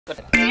ओ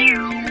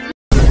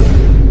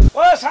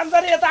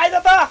सञ्जरी यता आइज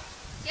त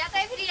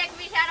यतै फेरि एक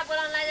मिठाएर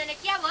बोलाउन लाइजाने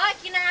के भयो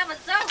किन आ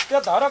भन्छौ त्यो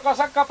धरो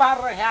कसक्क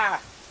पारेर यहाँ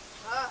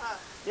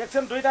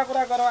एकछिन दुईटा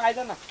कुरा गरौ आइज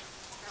न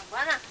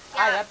भन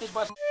आ यति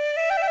बस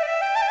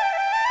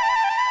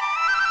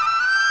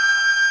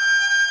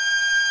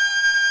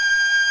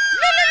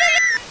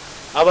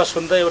अब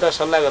सुन्दै एउटा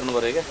सल्लाह गर्नु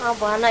पर्यो क्या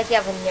भन के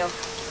भन्ने हो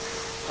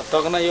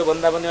तकन यो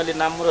भन्दा पनि अलि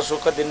राम्रो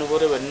सुख दिनु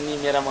पर्यो भन्ने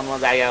मेरा मनमा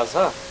जागेको छ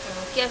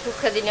के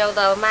सुख दिने हो त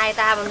माइत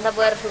आ भन्दा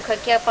बरु सुख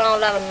के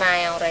पाउला भन्न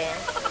आयौ र यहाँ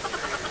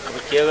अब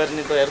के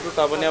गर्ने त हेर्नु त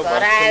पनि अब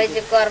घर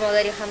आएपछि कर्म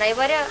गरी खानै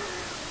पर्यो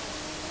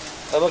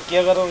अब के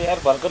गरौँ यार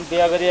भर्खर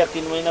बिहा गरे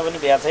 3 महिना पनि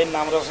भ्या छैन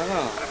राम्रोसँग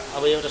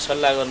अब एउटा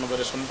सल्लाह गर्नु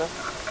पर्यो सुन त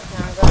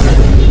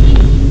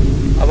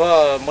अब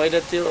मैले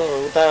त्यो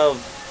उता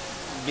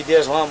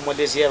विदेशमा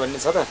मलेसिया भन्ने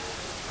छ त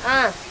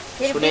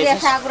फेरि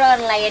विदेश आग्रह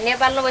गर्न लाग्यो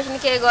नेपालमा बस्नु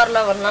के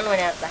गर्ला भन्नु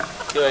भने त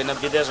त्यो हैन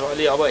विदेशमा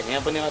अलि अब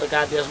यहाँ पनि अर्का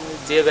देशमा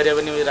जे गरे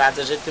पनि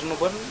राजस्व तिर्नु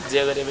पर्ने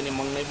जे गरे पनि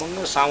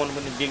मङ्नै सामान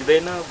पनि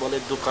बिग्दैन भले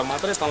दुःख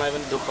मात्रै तँलाई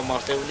पनि दुःख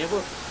मर्दै हुने पो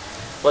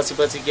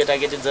पछि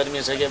केटाकेटी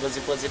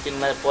जन्मिसकेपछि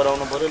तिनलाई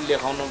पढाउनु पर्यो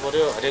लेखाउनु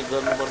पर्यो हरेक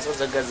गर्नुपर्छ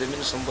जग्गा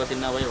जमिन सम्पत्ति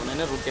नभए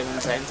हुँदैन रुपियाँ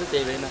पनि चाहिन्छ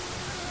त्यही भएन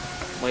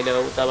मैले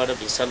उताबाट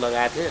भिसा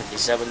लगाएको थिएँ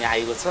भिसा पनि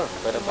आएको छ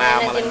तर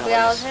बाबालाई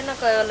आउँदैन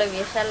कहिले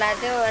भिसा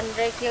लाग्यो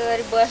अनि के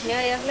गरी बस्ने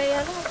हो एक्लै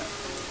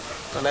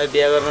तँलाई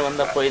बिहा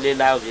गर्नुभन्दा पहिले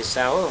लाओ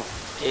भिसा हो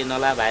केही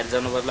नला बाहिर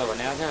जानु पर्ला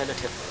भनेको थियो अहिले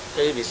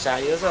ठ्याक्कै भिसा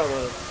आइयो छ अब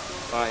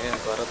यहाँ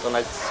घर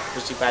तँलाई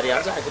खुसी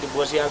पारिहाल्छ आखिर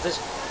बसिहाल्छ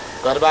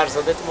घरबार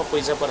सधैँ म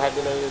पैसा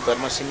पठाइदिएर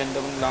घरमा सिमेन्ट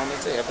पनि लाउने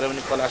छ हेप्रे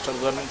पनि प्लास्टर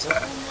गर्ने छ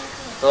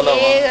तल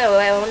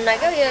हुन्न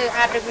क्या यो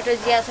आटो पिटो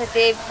जिया छ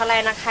त्यही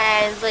फलाइन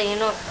खाइन्छ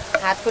हिँड्नु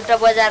हात खुट्टा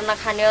बजार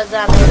नखाने हो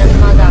जाँदैन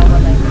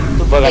नजाउलाई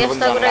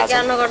यस्तो कुरा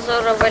क्या नगर्छौ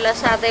र पहिला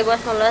साथै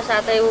बस्नुला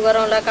साथै उ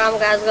गरौँला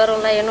कामकाज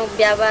गरौँला हेर्नु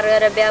व्यापार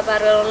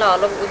गरौँला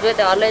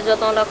हलै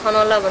जोताउँला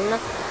खनाउँला भन्न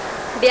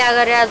बिहा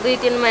गरे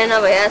 2-3 महिना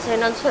भएका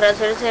छैनन्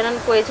छोराछोरी छैनन्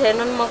कोही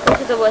छैनन् म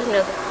खुसी त बस्ने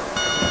त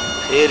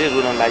फेरि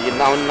रुन लागि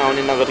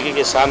नआउने नगरी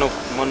के सानो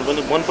मन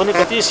पनि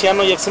कति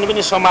सानो एकछिन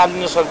पनि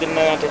सम्हाल्न सक्दिन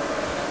आँटे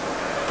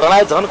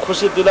तँलाई झन्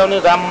खुसी दिलाउने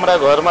राम्रा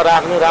घरमा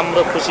राख्ने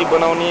राम्रो खुसी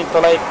बनाउने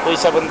तँलाई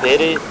पैसा पनि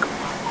धेरै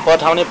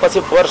पठाउने पछि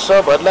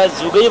वर्षभरलाई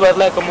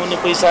जुगैभरलाई कमाउने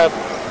पैसा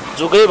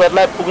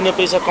जुगैभरलाई पुग्ने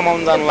पैसा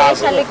कमाउन जानु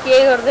लाग्छ के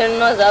गर्दैन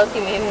नजाऊ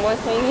तिमी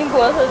मसँगै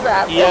बस्छ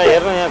यहाँ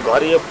हेर्नु यहाँ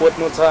घर यो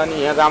पोत्नु छ अनि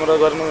यहाँ राम्रो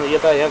गर्नु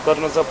यता यहाँ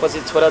गर्नु छ पछि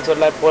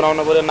छोराछोरीलाई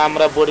पढाउनु पर्यो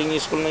राम्रो बोर्डिङ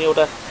स्कुलमा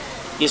एउटा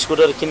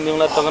स्कुटर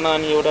किनिदिउँला तगन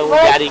अनि एउटा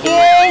गाडी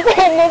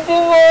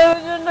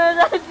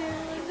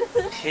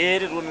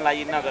फेरि रुन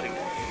लागि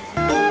नगरेको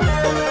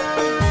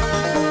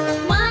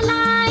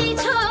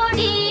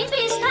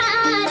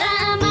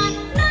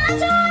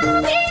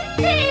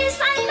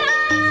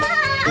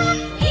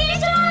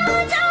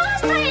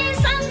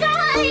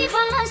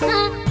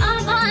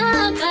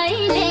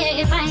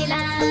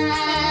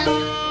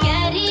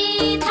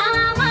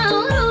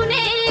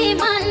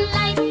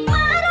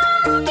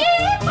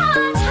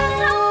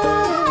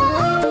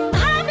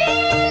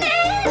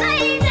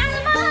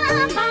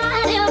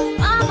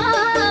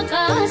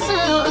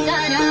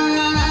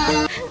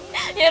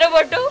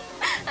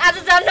आज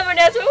जान्न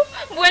भनेको छु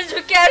बोल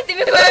झुक्याएर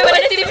तिमी गयो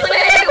भने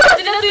तिमीलाई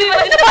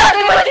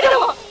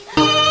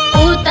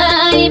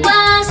उतै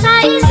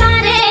बसाइ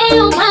सारे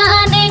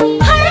उमाने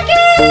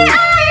फर्के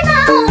आएन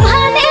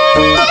भने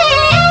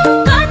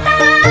कता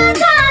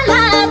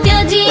जाला त्यो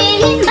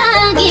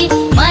जिन्दगी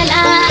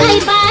मलाई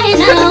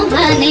पाएन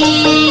भने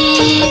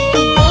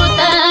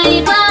उतै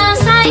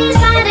बसाइ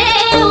सारे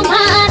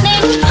उमाने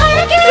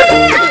फर्के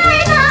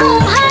आएन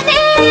भने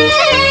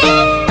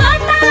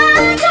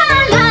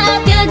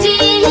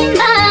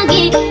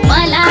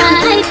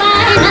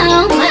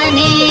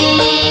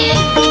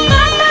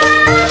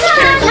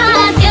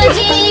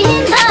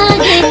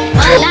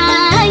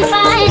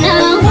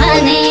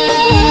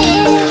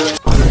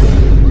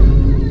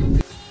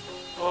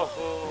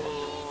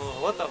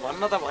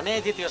भन्न त भने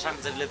थियो त्यो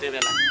सान्चरीले त्यो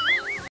बेला